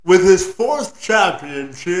With his fourth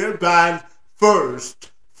championship and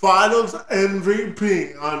first Finals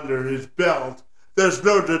MVP under his belt, there's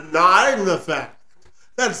no denying the fact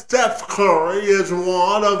that Steph Curry is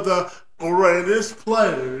one of the greatest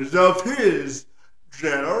players of his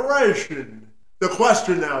generation. The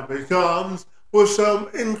question now becomes, with some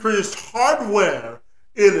increased hardware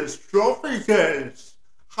in his trophy case,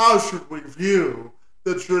 how should we view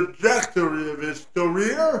the trajectory of his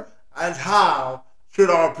career, and how should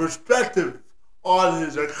our perspective on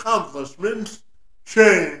his accomplishments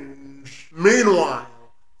change? Meanwhile,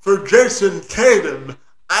 for Jason Tatum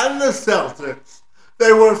and the Celtics,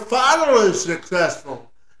 they were finally successful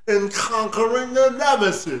in conquering their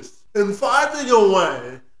nemesis and finding a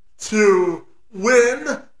way to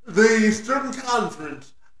win the Eastern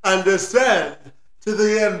Conference and ascend to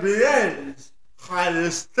the NBA's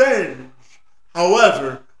highest stage.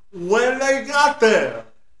 However, when they got there,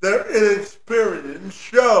 their inexperience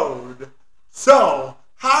showed. So,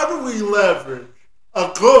 how do we leverage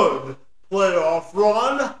a good playoff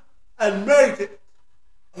run and make it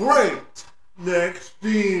great next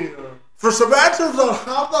year? For some answers on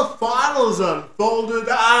how the finals unfolded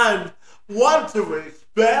and what to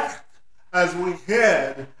expect as we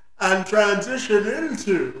head and transition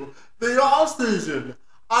into the offseason,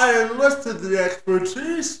 I enlisted the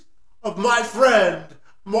expertise of my friend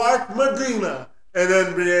Mark Medina, an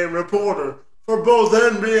NBA reporter for both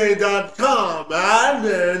NBA.com and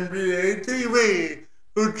NBA TV,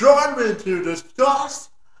 who joined me to discuss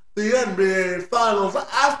the NBA Finals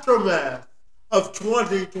aftermath of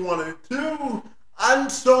 2022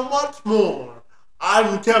 and so much more.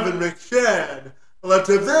 I'm Kevin McShane. Let's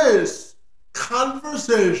have this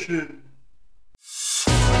conversation.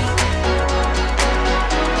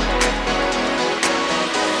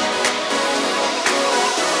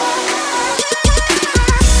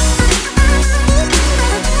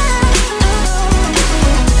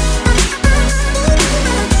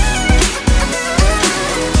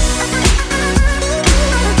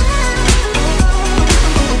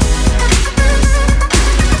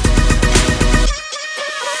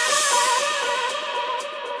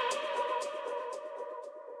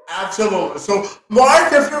 Absolutely. So,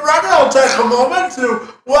 Mark, if you're ready, I'll take a moment to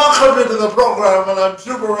welcome you to the program, and I'm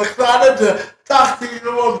super excited to talk to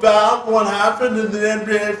you about what happened in the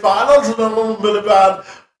NBA Finals and a little bit about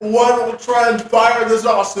what will transpire this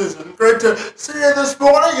offseason. Great to see you this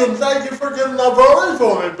morning, and thank you for getting up early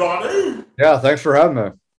for me, buddy. Yeah, thanks for having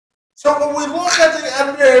me. So, when we look at the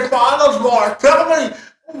NBA Finals, Mark, tell me,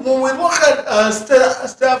 when we look at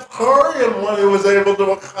Steph Curry and what he was able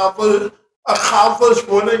to accomplish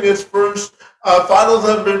winning his first Finals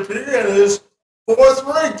MVP and his fourth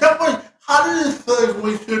ring. Tell me, how do you think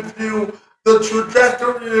we should view the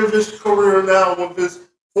trajectory of his career now with his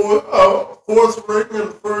fourth ring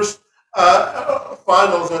and first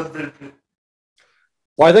Finals MVP?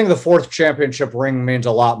 Well, I think the fourth championship ring means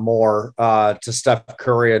a lot more to Steph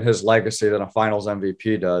Curry and his legacy than a Finals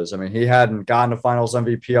MVP does. I mean, he hadn't gotten a Finals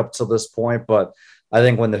MVP up to this point, but I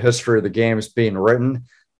think when the history of the game is being written,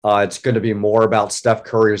 it's going to be more about Steph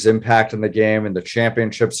Curry's impact in the game and the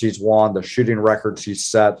championships he's won, the shooting records he's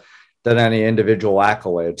set, than any individual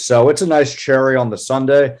accolade. So it's a nice cherry on the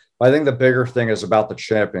sundae. I think the bigger thing is about the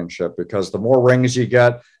championship, because the more rings you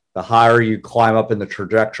get, the higher you climb up in the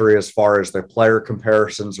trajectory as far as the player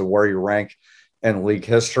comparisons and where you rank in league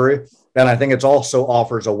history. And I think it also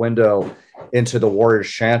offers a window into the Warriors'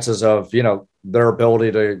 chances of, their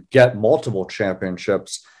ability to get multiple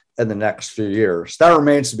championships in the next few years. That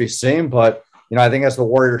remains to be seen, but I think as the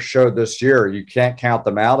Warriors showed this year, you can't count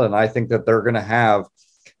them out, and I think that they're going to have,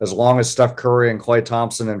 as long as Steph Curry and Klay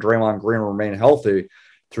Thompson and Draymond Green remain healthy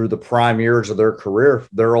through the prime years of their career,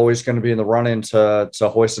 they're always going to be in the running to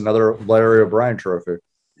hoist another Larry O'Brien trophy.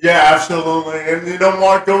 Yeah, absolutely. And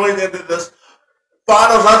Mark, going into this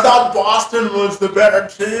Finals, I thought Boston was the better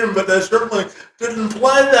team, but they certainly didn't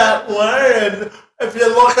play that way. And if you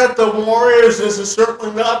look at the Warriors, this is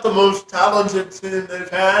certainly not the most talented team they've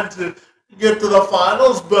had to get to the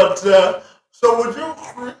Finals. But so would you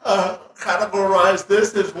categorize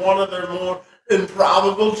this as one of their more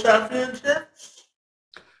improbable championships?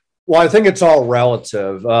 Well, I think it's all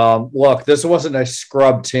relative. Look, this wasn't a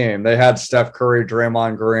scrub team. They had Steph Curry,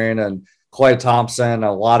 Draymond Green, and Klay Thompson,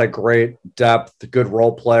 a lot of great depth, good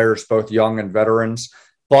role players, both young and veterans.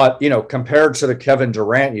 But, compared to the Kevin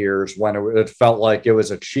Durant years when it felt like it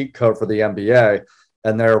was a cheat code for the NBA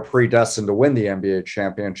and they're predestined to win the NBA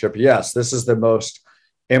championship, yes, this is the most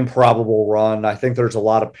improbable run. I think there's a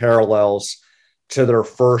lot of parallels to their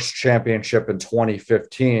first championship in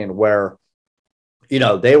 2015 where,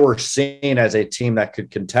 they were seen as a team that could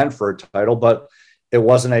contend for a title, but it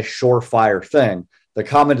wasn't a surefire thing. The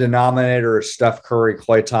common denominator is Steph Curry,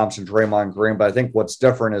 Klay Thompson, Draymond Green. But I think what's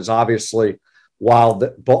different is obviously while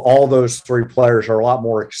all those three players are a lot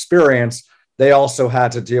more experienced, they also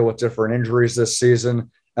had to deal with different injuries this season.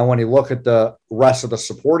 And when you look at the rest of the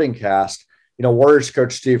supporting cast, Warriors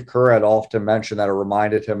coach Steve Kerr had often mentioned that it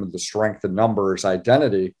reminded him of the strength in numbers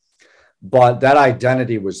identity. But that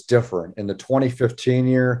identity was different. In the 2015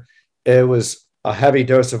 year, it was a heavy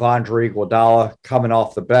dose of Andre Iguodala coming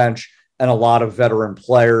off the bench and a lot of veteran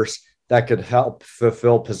players that could help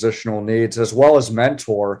fulfill positional needs as well as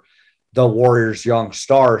mentor the Warriors' young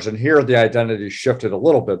stars. And here the identity shifted a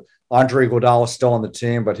little bit. Andre Iguodala is still on the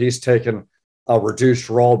team, but he's taken a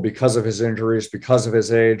reduced role because of his injuries, because of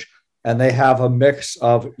his age. And they have a mix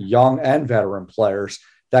of young and veteran players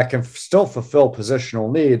that can still fulfill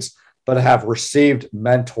positional needs, but have received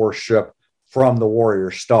mentorship from the Warrior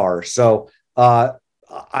stars. So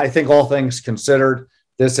I think all things considered,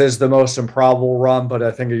 this is the most improbable run, but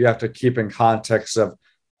I think you have to keep in context of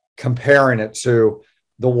comparing it to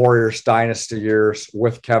the Warriors dynasty years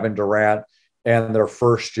with Kevin Durant and their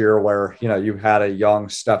first year where, you had a young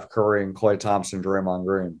Steph Curry and Klay Thompson, Draymond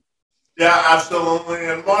Green. Yeah, absolutely.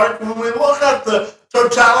 And Mark, when we look at the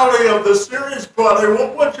totality of the series, buddy,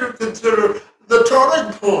 what would you consider the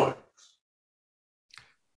turning point?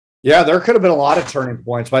 Yeah, there could have been a lot of turning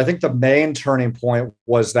points, but I think the main turning point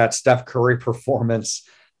was that Steph Curry performance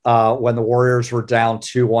when the Warriors were down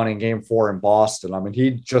 2-1 in Game 4 in Boston. I mean,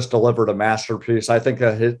 he just delivered a masterpiece. I think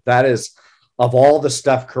that is, of all the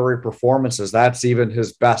Steph Curry performances, that's even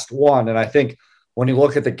his best one. And I think when you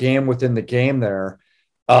look at the game within the game there,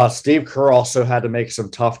 Steve Kerr also had to make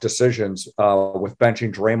some tough decisions with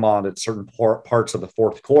benching Draymond at certain parts of the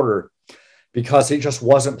fourth quarter because he just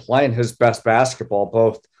wasn't playing his best basketball,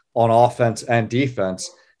 both on offense and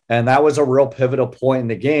defense. And that was a real pivotal point in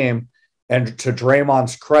the game. And to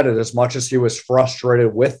Draymond's credit, as much as he was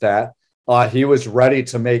frustrated with that, he was ready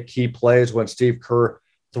to make key plays when Steve Kerr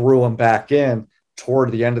threw him back in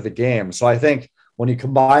toward the end of the game. So I think when you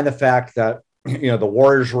combine the fact that, the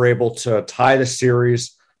Warriors were able to tie the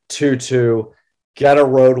series 2-2, get a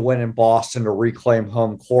road win in Boston to reclaim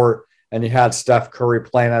home court, and you had Steph Curry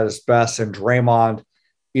playing at his best and Draymond,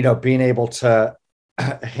 being able to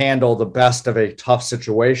handle the best of a tough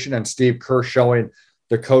situation, and Steve Kerr showing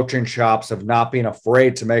the coaching chops of not being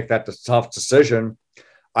afraid to make that tough decision.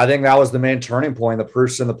 I think that was the main turning point, the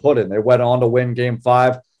proof's in the pudding. They went on to win Game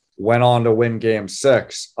 5, went on to win Game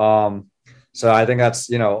 6. So I think that's,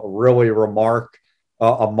 really a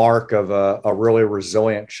mark of a really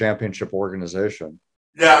resilient championship organization.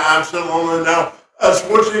 Yeah, absolutely. Now,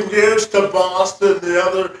 switching gears to Boston, the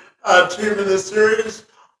other team in the series,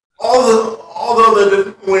 although they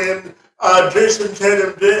didn't win, Jason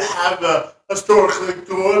Tatum did have a historically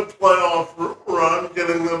good playoff run,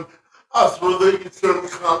 getting them through the Eastern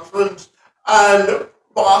Conference. And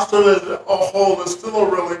Boston as a whole is still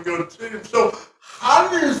a really good team. So how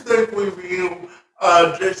do you think we view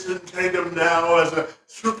Jason Tatum now as a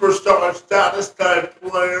superstar status type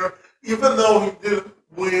player, even though he didn't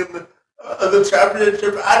win the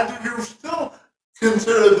championship? And do you still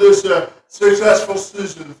consider this a successful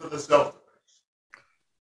season for the Celtics?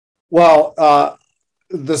 Well,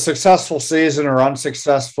 the successful season or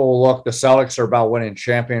unsuccessful, look, the Celtics are about winning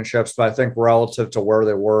championships, but I think relative to where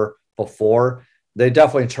they were before, they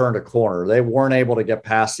definitely turned a corner. They weren't able to get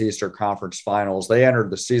past the Eastern Conference Finals. They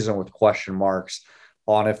entered the season with question marks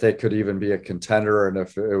on if they could even be a contender and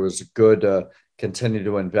if it was good to continue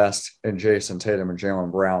to invest in Jason Tatum and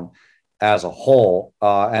Jaylen Brown as a whole.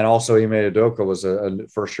 And also Ime Udoka was a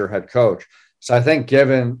first-year head coach. So I think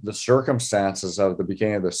given the circumstances of the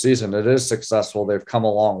beginning of the season, it is successful. They've come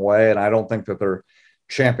a long way, and I don't think that their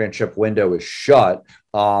championship window is shut.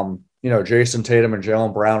 Jason Tatum and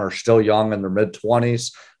Jaylen Brown are still young in their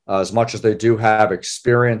mid-20s. As much as they do have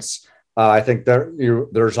experience, I think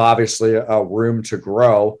there's obviously a room to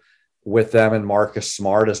grow with them and Marcus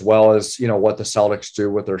Smart, as well as, what the Celtics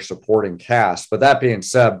do with their supporting cast. But that being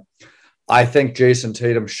said, I think Jason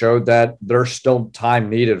Tatum showed that there's still time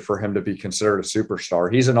needed for him to be considered a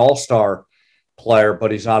superstar. He's an all-star player,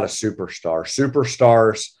 but he's not a superstar.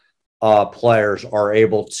 Superstars players are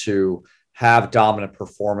able to have dominant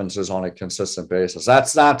performances on a consistent basis.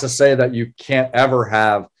 That's not to say that you can't ever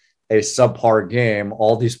have a subpar game.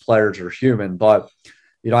 All these players are human, but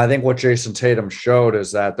I think what Jason Tatum showed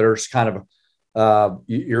is that there's kind of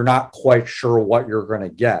you're not quite sure what you're going to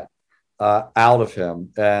get out of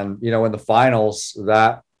him. And, in the finals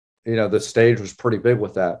that, the stage was pretty big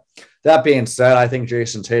with that. That being said, I think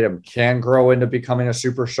Jason Tatum can grow into becoming a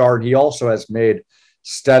superstar. And he also has made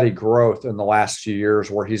steady growth in the last few years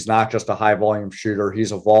where he's not just a high volume shooter,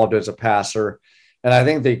 he's evolved as a passer. And I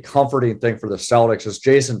think the comforting thing for the Celtics is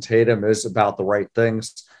Jason Tatum is about the right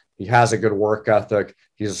things. He has a good work ethic.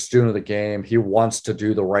 He's a student of the game. He wants to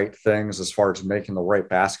do the right things as far as making the right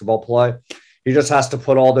basketball play. He just has to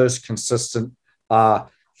put all those consistent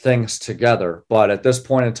things together. But at this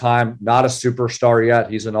point in time, not a superstar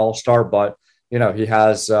yet. He's an all-star, but he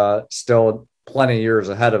has still plenty of years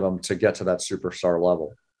ahead of him to get to that superstar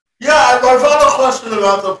level. Yeah, and my final question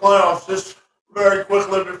about the playoffs, just very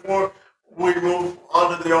quickly before we move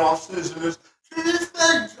on to the offseason, is do you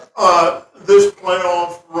think this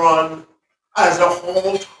playoff run as a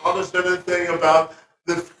whole taught us anything about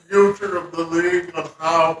the future of the league and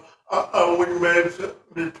how we may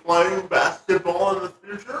be playing basketball in the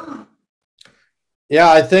future? Yeah,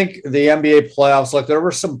 I think the NBA playoffs, like there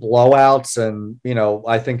were some blowouts, and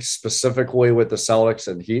I think specifically with the Celtics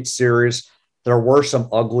and Heat series, there were some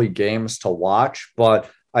ugly games to watch. But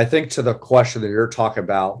I think to the question that you're talking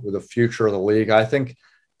about with the future of the league, I think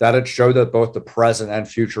that it showed that both the present and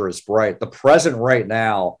future is bright. The present right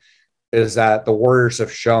now is that the Warriors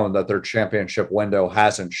have shown that their championship window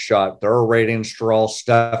hasn't shut. They're a ratings draw.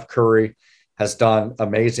 Steph Curry has done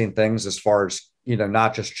amazing things as far as,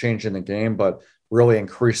 not just changing the game, but really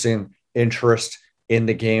increasing interest in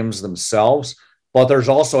the games themselves. But there's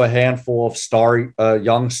also a handful of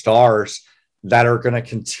young stars that are going to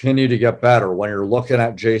continue to get better. When you're looking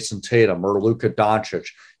at Jason Tatum or Luka Doncic,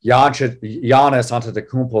 Giannis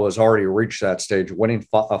Antetokounmpo has already reached that stage, winning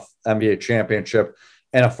an NBA championship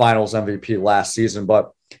and a Finals MVP last season.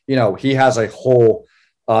 But he has a whole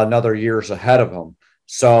another years ahead of him.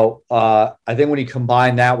 So I think when you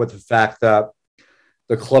combine that with the fact that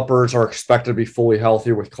the Clippers are expected to be fully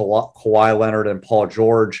healthy with Kawhi Leonard and Paul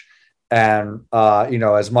George. And,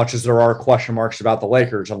 as much as there are question marks about the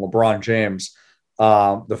Lakers and LeBron James,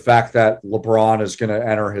 the fact that LeBron is going to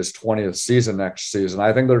enter his 20th season next season,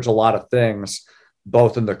 I think there's a lot of things,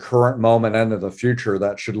 both in the current moment and in the future,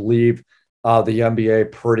 that should leave the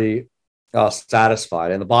NBA pretty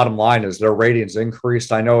satisfied. And the bottom line is their ratings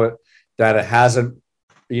increased. I know that it hasn't,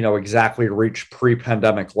 exactly reached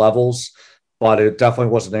pre-pandemic levels, but it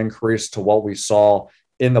definitely was an increase to what we saw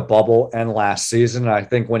in the bubble and last season. And I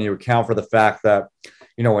think when you account for the fact that,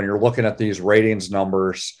 when you're looking at these ratings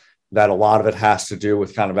numbers, that a lot of it has to do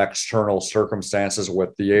with kind of external circumstances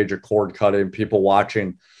with the age of cord cutting, people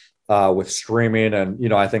watching with streaming.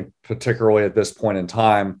 And, I think particularly at this point in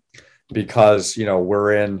time, because,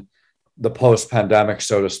 we're in the post-pandemic,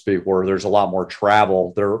 so to speak, where there's a lot more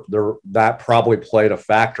travel, that probably played a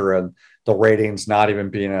factor in the ratings not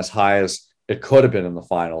even being as high as it could have been in the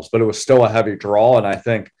finals, but it was still a heavy draw. And I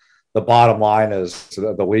think the bottom line is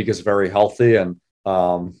the league is very healthy, and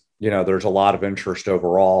there's a lot of interest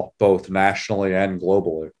overall, both nationally and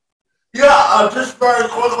globally. Yeah, just very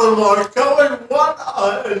quickly, Mark, tell me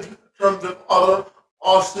what, in terms of other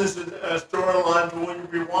off-season storylines, will you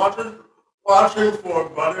be watching for,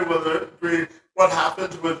 buddy, whether it be what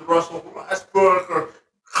happens with Russell Westbrook or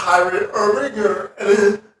Kyrie Irving or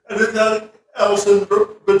anything else in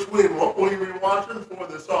between? What will you be watching for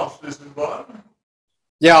this offseason, bud?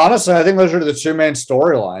 Yeah, honestly, I think those are the two main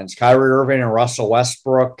storylines. Kyrie Irving and Russell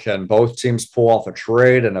Westbrook. Can both teams pull off a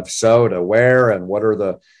trade? And if so, to where? And what are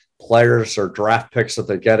the players or draft picks that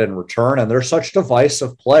they get in return? And they're such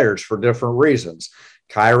divisive players for different reasons.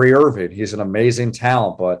 Kyrie Irving, he's an amazing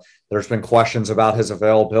talent, but there's been questions about his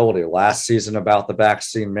availability. Last season about the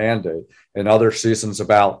vaccine mandate, and other seasons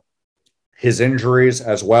about his injuries,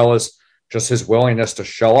 as well as just his willingness to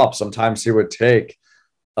show up. Sometimes he would take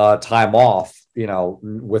time off,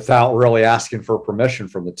 without really asking for permission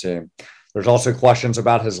from the team. There's also questions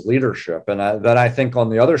about his leadership. And then I think on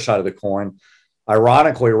the other side of the coin,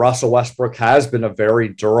 ironically, Russell Westbrook has been a very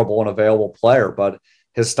durable and available player, but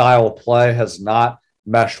his style of play has not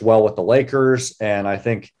meshed well with the Lakers. And I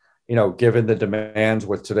think, given the demands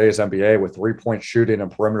with today's NBA with 3-point shooting and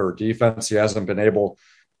perimeter defense, he hasn't been able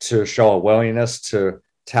to show a willingness to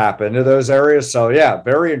tap into those areas. So yeah,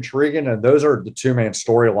 very intriguing. And those are the two main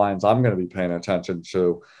storylines I'm going to be paying attention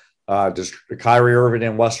to. Does Kyrie Irving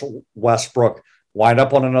and Westbrook wind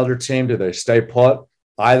up on another team? Do they stay put?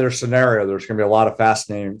 Either scenario, there's going to be a lot of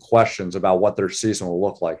fascinating questions about what their season will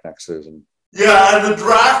look like next season. Yeah, and the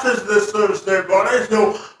draft is this Thursday, buddy.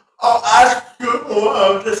 So I'll ask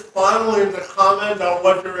you just finally to comment on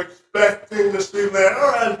what you're expecting to see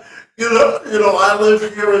there. And I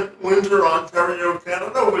live here in Windsor, Ontario,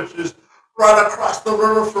 Canada, which is right across the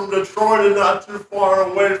river from Detroit and not too far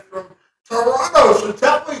away from Toronto. So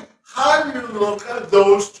tell me, how do you look at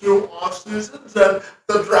those two off seasons and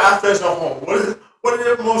the draft as a whole? What are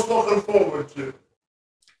you most looking forward to?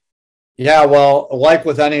 Yeah, well, like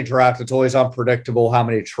with any draft, it's always unpredictable how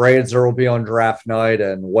many trades there will be on draft night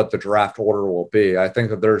and what the draft order will be. I think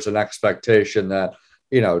that there's an expectation that,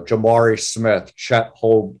 Jamari Smith, Chet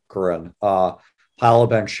Holmgren, Paolo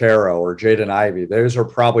Banchero, or Jaden Ivey, those are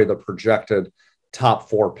probably the projected top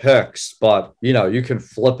four picks, but, you can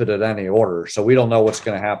flip it at any order. So we don't know what's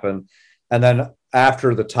going to happen. And then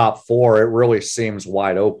after the top four, it really seems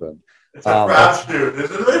wide open. It's a crapshoot,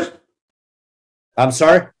 isn't it? I'm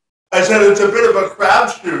sorry? I said it's a bit of a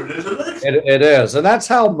crapshoot, isn't it? It is. And that's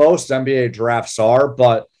how most NBA drafts are.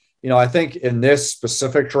 But, I think in this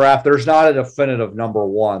specific draft, there's not a definitive number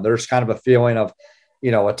one. There's kind of a feeling of,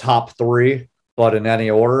 a top three, but in any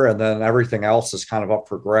order. And then everything else is kind of up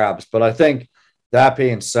for grabs. But I think that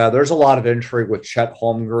being said, there's a lot of intrigue with Chet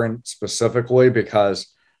Holmgren specifically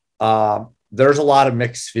because there's a lot of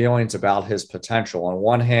mixed feelings about his potential. On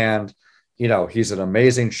one hand, he's an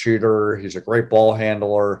amazing shooter, he's a great ball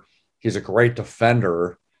handler. He's a great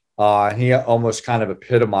defender. He almost kind of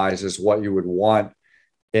epitomizes what you would want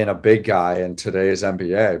in a big guy in today's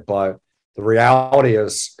NBA. But the reality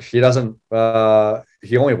is he doesn't,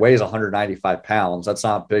 he only weighs 195 pounds. That's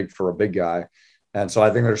not big for a big guy. And so I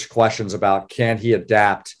think there's questions about can he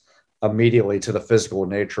adapt immediately to the physical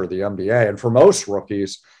nature of the NBA? And for most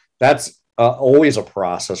rookies, that's always a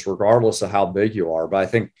process, regardless of how big you are. But I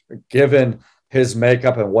think given his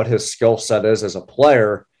makeup and what his skill set is as a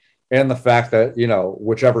player, and the fact that,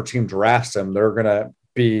 whichever team drafts him, they're going to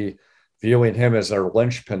be viewing him as their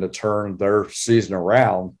linchpin to turn their season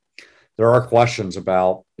around. There are questions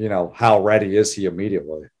about, how ready is he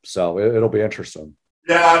immediately? So it'll be interesting.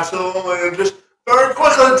 Yeah, absolutely. And just very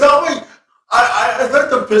quickly, tell me, I think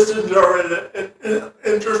the Pistons are in an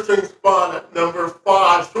interesting spot at number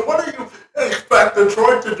 5. So what do you expect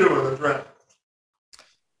Detroit to do in the draft?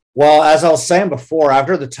 Well, as I was saying before,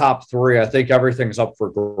 after the top three, I think everything's up for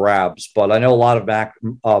grabs. But I know a lot of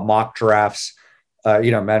mock drafts,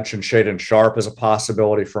 mentioned Shaedon Sharpe as a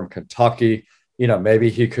possibility from Kentucky. Maybe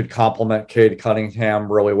he could complement Cade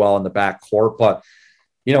Cunningham really well in the backcourt. But,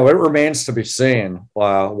 it remains to be seen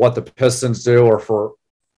what the Pistons do, or for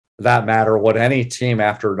that matter, what any team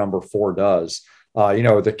after number 4 does.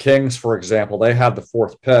 The Kings, for example, they have the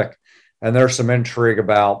 4th pick, and there's some intrigue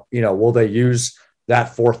about, will they use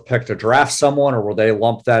that 4th pick to draft someone, or will they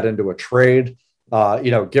lump that into a trade?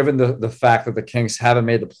 Given the fact that the Kings haven't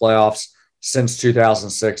made the playoffs since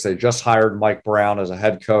 2006, they just hired Mike Brown as a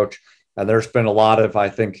head coach, and there's been a lot of, I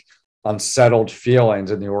think, unsettled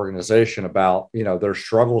feelings in the organization about, their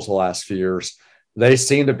struggles the last few years. They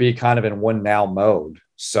seem to be kind of in win now mode.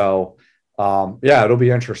 So, it'll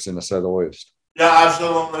be interesting to say the least. Yeah,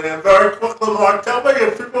 absolutely. And very quickly, Mark, tell me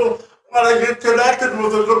if people want to get connected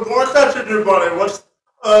with a good workout to do, buddy, what's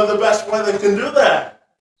the best way they can do that?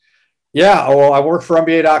 Yeah, well, I work for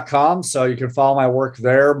NBA.com, so you can follow my work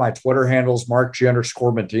there. My Twitter handle is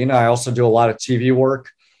MarkG_Medina. I also do a lot of TV work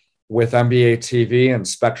with NBA TV and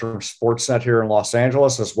Spectrum Sportsnet here in Los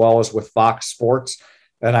Angeles, as well as with Fox Sports.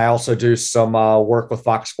 And I also do some work with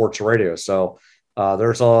Fox Sports Radio. So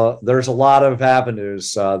there's a lot of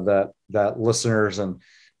avenues that listeners and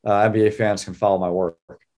NBA fans can follow my work.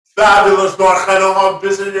 Fabulous, Mark. I know how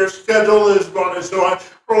busy your schedule is, buddy, so I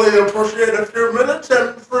really appreciate a few minutes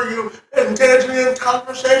and for you engaging in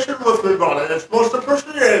conversation with me, buddy. It's most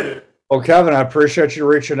appreciated. Well, Kevin, I appreciate you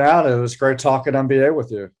reaching out. It was great talking NBA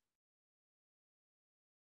with you.